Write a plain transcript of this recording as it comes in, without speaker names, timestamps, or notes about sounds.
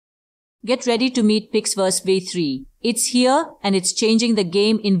Get ready to meet Pixverse V3. It's here and it's changing the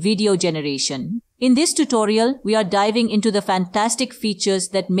game in video generation. In this tutorial, we are diving into the fantastic features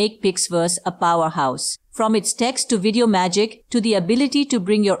that make Pixverse a powerhouse. From its text to video magic to the ability to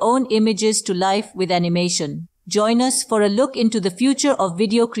bring your own images to life with animation. Join us for a look into the future of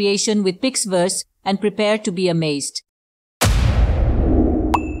video creation with Pixverse and prepare to be amazed.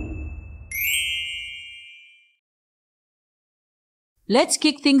 Let's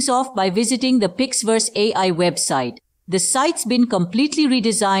kick things off by visiting the Pixverse AI website. The site's been completely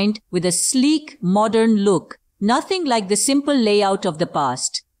redesigned with a sleek, modern look, nothing like the simple layout of the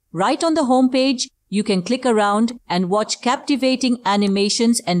past. Right on the homepage, you can click around and watch captivating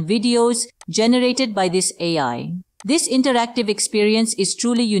animations and videos generated by this AI. This interactive experience is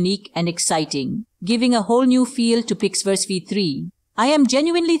truly unique and exciting, giving a whole new feel to Pixverse V3. I am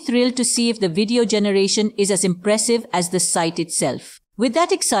genuinely thrilled to see if the video generation is as impressive as the site itself. With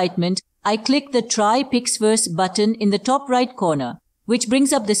that excitement, I click the Try Pixverse button in the top right corner, which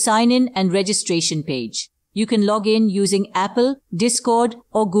brings up the sign-in and registration page. You can log in using Apple, Discord,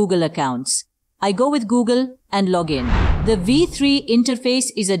 or Google accounts. I go with Google and log in. The V3 interface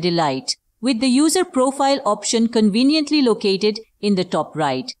is a delight, with the user profile option conveniently located in the top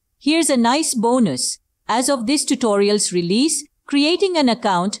right. Here's a nice bonus. As of this tutorial's release, creating an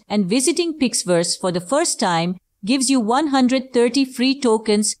account and visiting Pixverse for the first time gives you 130 free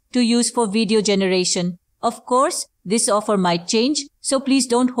tokens to use for video generation. Of course, this offer might change, so please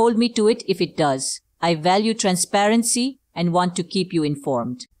don't hold me to it if it does. I value transparency and want to keep you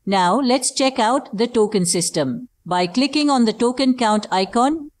informed. Now, let's check out the token system. By clicking on the token count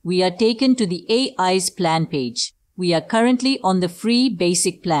icon, we are taken to the AI's plan page. We are currently on the free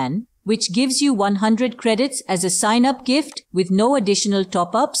basic plan, which gives you 100 credits as a sign-up gift with no additional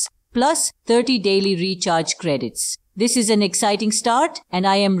top-ups, plus 30 daily recharge credits. This is an exciting start, and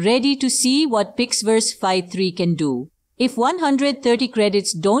I am ready to see what Pixverse V3 can do. If 130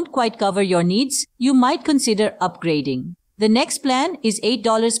 credits don't quite cover your needs, you might consider upgrading. The next plan is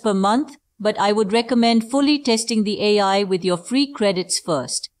 $8 per month, but I would recommend fully testing the AI with your free credits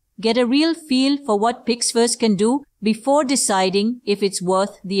first. Get a real feel for what Pixverse can do before deciding if it's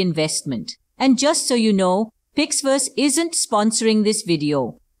worth the investment. And just so you know, Pixverse isn't sponsoring this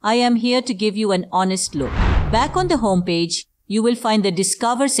video. I am here to give you an honest look. Back on the homepage, you will find the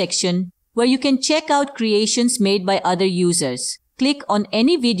Discover section where you can check out creations made by other users. Click on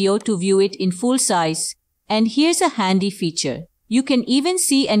any video to view it in full size. And here's a handy feature. You can even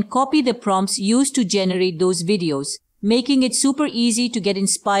see and copy the prompts used to generate those videos, making it super easy to get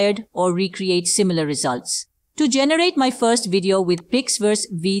inspired or recreate similar results. To generate my first video with Pixverse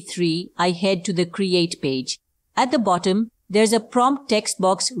V3, I head to the Create page. At the bottom, there's a prompt text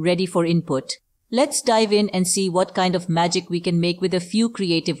box ready for input. Let's dive in and see what kind of magic we can make with a few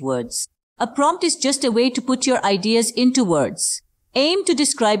creative words. A prompt is just a way to put your ideas into words. Aim to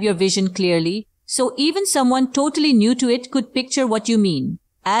describe your vision clearly, so even someone totally new to it could picture what you mean.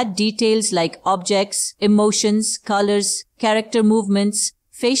 Add details like objects, emotions, colors, character movements,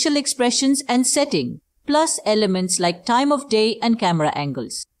 facial expressions, and setting, plus elements like time of day and camera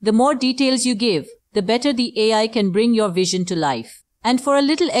angles. The more details you give, the better the AI can bring your vision to life. And for a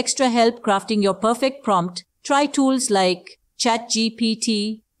little extra help crafting your perfect prompt, try tools like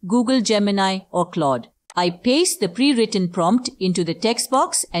ChatGPT, Google Gemini, or Claude. I paste the pre-written prompt into the text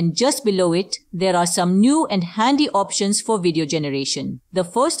box, and just below it, there are some new and handy options for video generation. The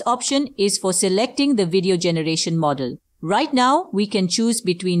first option is for selecting the video generation model. Right now, we can choose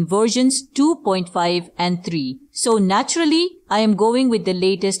between versions 2.5 and 3. So naturally, I am going with the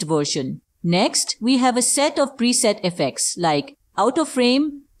latest version. Next, we have a set of preset effects like out of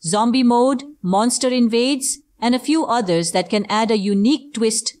frame, zombie mode, monster invades, and a few others that can add a unique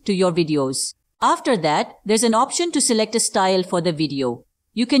twist to your videos. After that, there's an option to select a style for the video.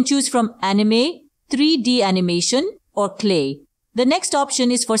 You can choose from anime, 3D animation, or clay. The next option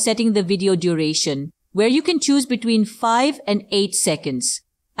is for setting the video duration, where you can choose between 5 and 8 seconds.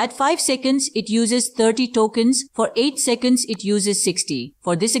 At 5 seconds, it uses 30 tokens. For 8 seconds, it uses 60.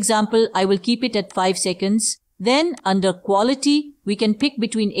 For this example, I will keep it at 5 seconds. Then, under quality, we can pick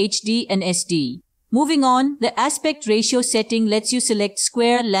between HD and SD. Moving on, the aspect ratio setting lets you select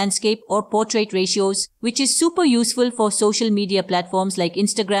square, landscape, or portrait ratios, which is super useful for social media platforms like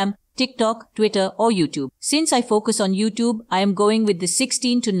Instagram, TikTok, Twitter, or YouTube. Since I focus on YouTube, I am going with the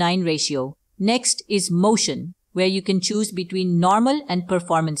 16:9 ratio. Next is motion, where you can choose between normal and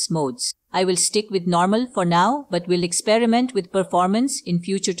performance modes. I will stick with normal for now, but will experiment with performance in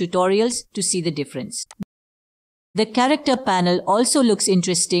future tutorials to see the difference. The character panel also looks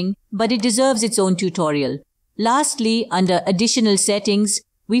interesting, but it deserves its own tutorial. Lastly, under additional settings,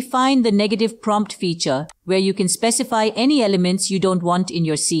 we find the negative prompt feature where you can specify any elements you don't want in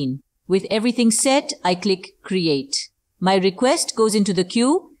your scene. With everything set, I click Create. My request goes into the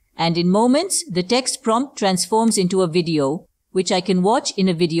queue, and in moments, the text prompt transforms into a video, which I can watch in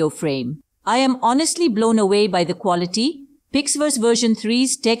a video frame. I am honestly blown away by the quality. Pixverse version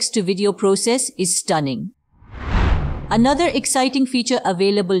 3's text-to-video process is stunning. Another exciting feature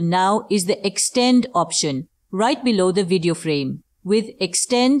available now is the Extend option, right below the video frame. With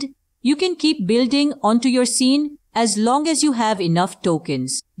Extend, you can keep building onto your scene as long as you have enough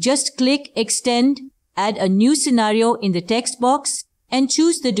tokens. Just click Extend, add a new scenario in the text box, and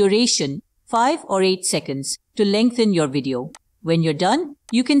choose the duration, 5 or 8 seconds, to lengthen your video. When you're done,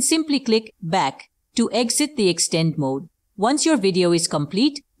 you can simply click Back to exit the Extend mode. Once your video is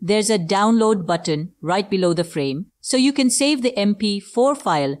complete, there's a download button right below the frame, so you can save the MP4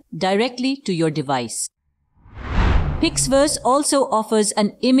 file directly to your device. Pixverse also offers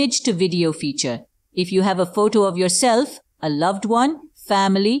an image-to-video feature. If you have a photo of yourself, a loved one,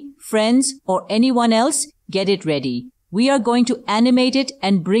 family, friends, or anyone else, get it ready. We are going to animate it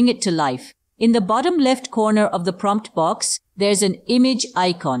and bring it to life. In the bottom left corner of the prompt box, there's an image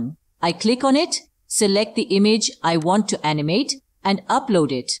icon. I click on it, select the image I want to animate, and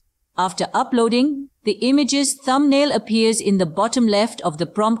upload it. After uploading, the image's thumbnail appears in the bottom left of the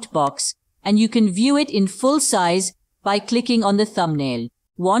prompt box, and you can view it in full size by clicking on the thumbnail.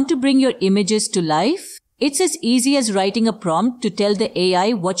 Want to bring your images to life? It's as easy as writing a prompt to tell the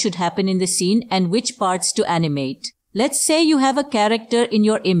AI what should happen in the scene and which parts to animate. Let's say you have a character in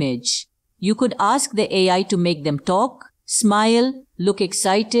your image. You could ask the AI to make them talk, smile, look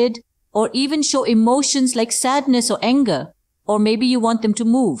excited, or even show emotions like sadness or anger. Or maybe you want them to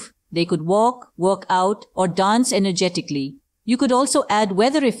move. They could walk, work out, or dance energetically. You could also add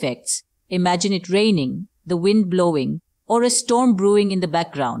weather effects. Imagine it raining, the wind blowing, or a storm brewing in the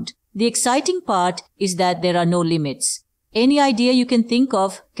background. The exciting part is that there are no limits. Any idea you can think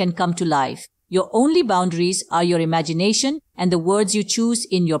of can come to life. Your only boundaries are your imagination and the words you choose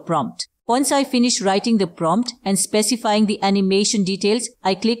in your prompt. Once I finish writing the prompt and specifying the animation details,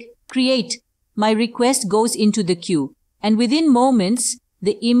 I click Create. My request goes into the queue, and within moments,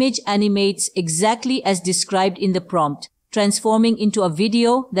 the image animates exactly as described in the prompt, transforming into a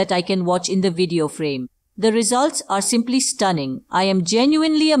video that I can watch in the video frame. The results are simply stunning. I am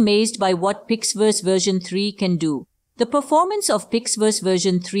genuinely amazed by what Pixverse version 3 can do. The performance of Pixverse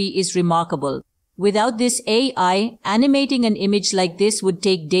version 3 is remarkable. Without this AI, animating an image like this would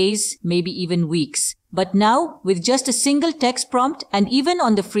take days, maybe even weeks. But now, with just a single text prompt and even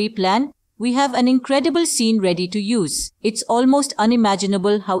on the free plan, we have an incredible scene ready to use. It's almost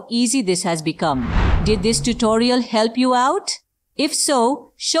unimaginable how easy this has become. Did this tutorial help you out? If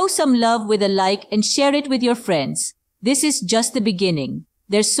so, show some love with a like and share it with your friends. This is just the beginning.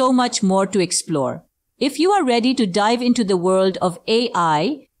 There's so much more to explore. If you are ready to dive into the world of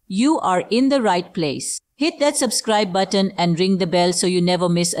AI, you are in the right place. Hit that subscribe button and ring the bell so you never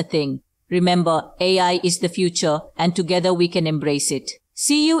miss a thing. Remember, AI is the future, and together we can embrace it.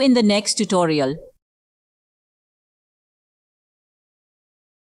 See you in the next tutorial.